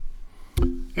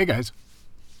Hey guys,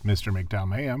 Mr. MGTOW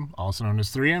Mayhem, also known as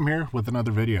 3M here with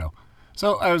another video.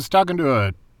 So I was talking to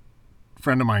a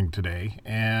friend of mine today,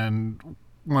 and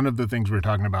one of the things we were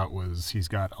talking about was he's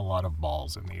got a lot of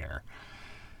balls in the air.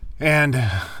 And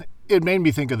it made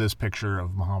me think of this picture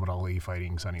of Muhammad Ali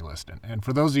fighting Sonny Liston. And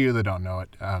for those of you that don't know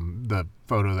it, the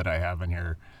photo that I have in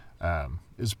here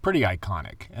is pretty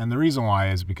iconic. And the reason why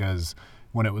is because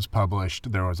when it was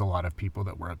published, there was a lot of people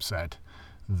that were upset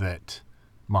that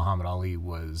Muhammad Ali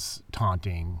was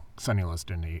taunting Sonny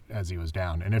Liston as he was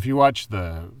down. And if you watch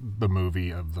the movie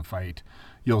of the fight,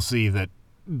 you'll see that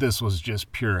this was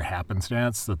just pure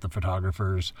happenstance that the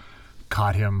photographers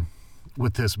caught him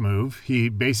with this move. He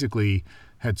basically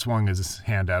had swung his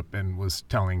hand up and was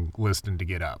telling Liston to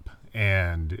get up.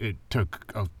 And it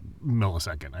took a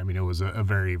millisecond. I mean, it was a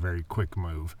very, very quick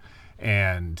move.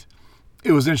 And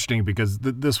it was interesting because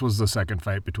this was the second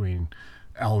fight between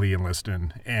Ali and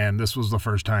Liston, and this was the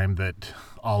first time that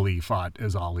Ali fought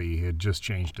as Ali. He had just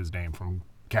changed his name from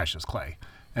Cassius Clay.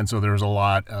 And so there was a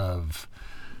lot of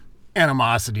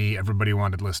animosity. Everybody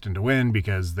wanted Liston to win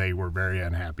because they were very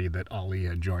unhappy that Ali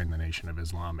had joined the Nation of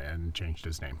Islam and changed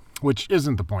his name, which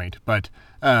isn't the point. But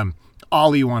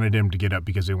Ali wanted him to get up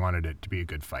because he wanted it to be a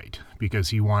good fight, because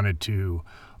he wanted to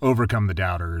overcome the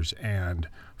doubters and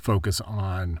focus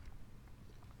on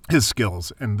his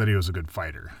skills and that he was a good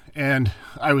fighter. And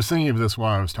I was thinking of this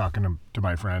while I was talking to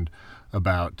my friend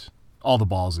about all the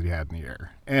balls that he had in the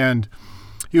air. And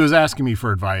he was asking me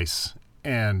for advice,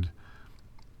 and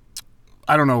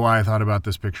I don't know why I thought about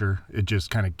this picture. It just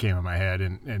kind of came in my head,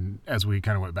 and as we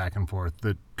kind of went back and forth,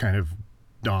 that kind of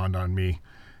dawned on me.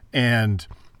 And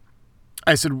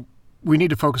I said, we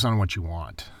need to focus on what you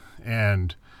want.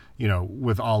 And, you know,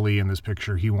 with Ali in this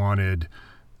picture, he wanted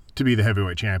to be the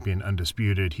heavyweight champion,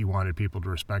 undisputed. He wanted people to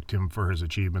respect him for his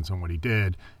achievements and what he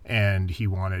did. And he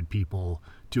wanted people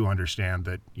to understand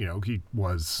that, you know, he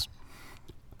was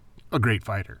a great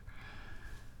fighter.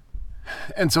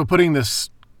 And so putting this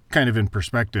kind of in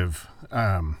perspective,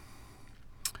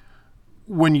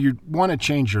 when you want to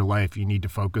change your life, you need to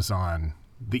focus on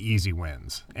the easy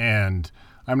wins. And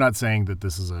I'm not saying that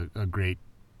this is a great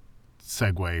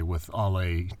segue with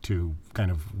Ale to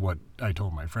kind of what I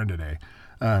told my friend today.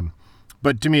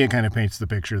 But to me, it kind of paints the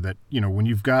picture that, you know, when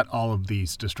you've got all of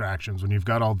these distractions, when you've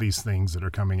got all these things that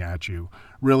are coming at you,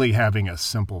 really having a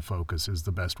simple focus is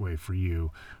the best way for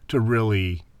you to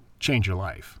really change your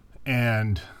life.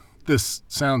 And this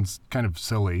sounds kind of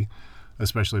silly,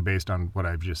 especially based on what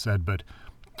I've just said, but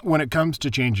when it comes to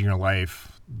changing your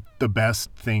life, the best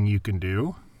thing you can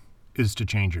do is to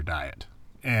change your diet.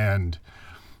 And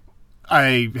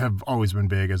I have always been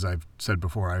big, as I've said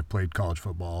before. I've played college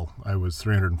football. I was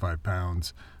 305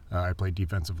 pounds. I played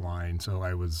defensive line, so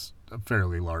I was a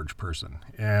fairly large person.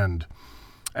 And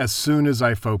as soon as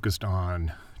I focused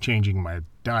on changing my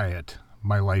diet,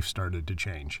 my life started to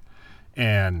change.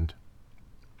 And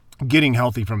getting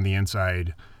healthy from the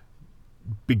inside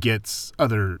begets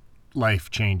other life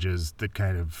changes that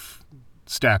kind of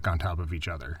stack on top of each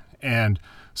other. And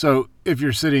so if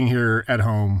you're sitting here at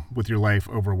home with your life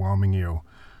overwhelming you,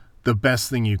 the best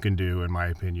thing you can do, in my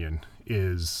opinion,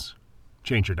 is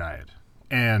change your diet.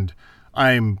 And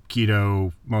I'm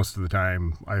keto most of the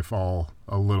time. I fall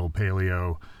a little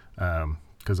paleo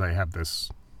because I have this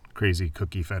crazy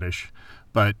cookie fetish.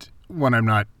 But when I'm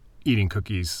not eating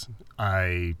cookies,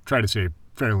 I try to stay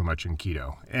fairly much in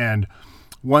keto. And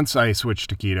once I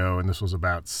switched to keto, and this was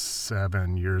about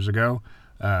 7 years ago,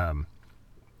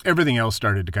 everything else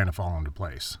started to kind of fall into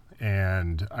place.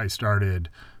 And I started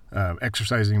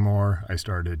exercising more. I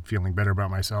started feeling better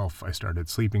about myself. I started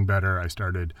sleeping better. I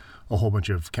started a whole bunch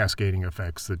of cascading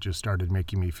effects that just started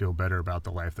making me feel better about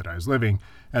the life that I was living.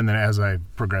 And then as I've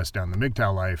progressed down the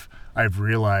MGTOW life, I've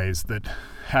realized that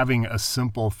having a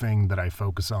simple thing that I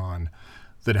focus on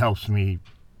that helps me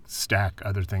stack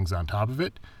other things on top of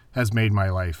it has made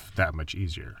my life that much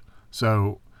easier.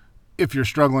 So if you're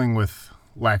struggling with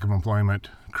lack of employment,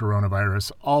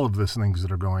 coronavirus, all of these things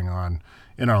that are going on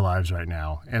in our lives right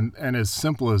now, and as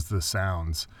simple as this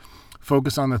sounds,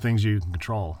 focus on the things you can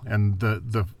control. And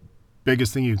the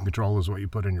biggest thing you can control is what you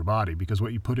put in your body, because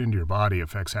what you put into your body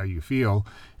affects how you feel,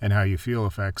 and how you feel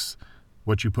affects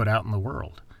what you put out in the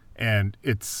world. And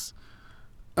it's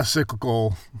a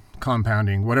cyclical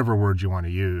compounding, whatever word you want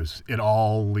to use, it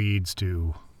all leads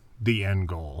to the end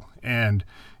goal. And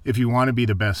if you want to be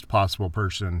the best possible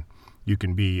person you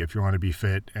can be, if you want to be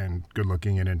fit and good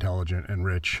looking and intelligent and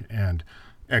rich and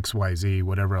XYZ,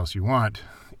 whatever else you want,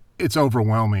 it's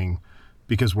overwhelming,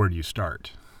 because where do you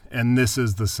start? And this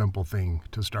is the simple thing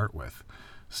to start with.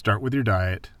 Start with your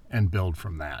diet and build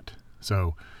from that.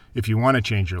 So if you want to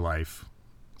change your life,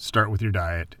 start with your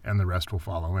diet, and the rest will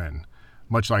follow in.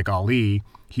 Much like Ali,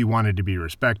 he wanted to be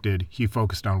respected. He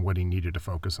focused on what he needed to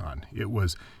focus on.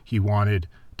 He wanted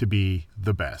to be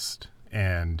the best,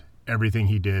 and everything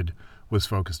he did was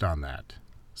focused on that.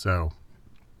 So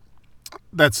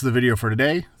that's the video for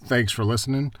today. Thanks for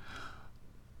listening.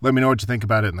 Let me know what you think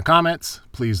about it in the comments.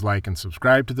 Please like and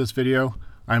subscribe to this video.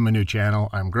 I'm a new channel.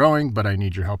 I'm growing, but I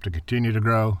need your help to continue to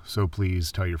grow. So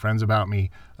please tell your friends about me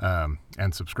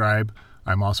and subscribe.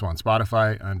 I'm also on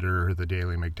Spotify under the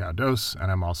Daily MGTOW Dose,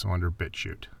 and I'm also under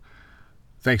BitChute.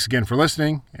 Thanks again for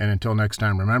listening, and until next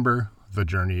time, remember, the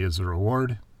journey is the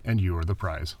reward, and you are the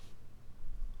prize.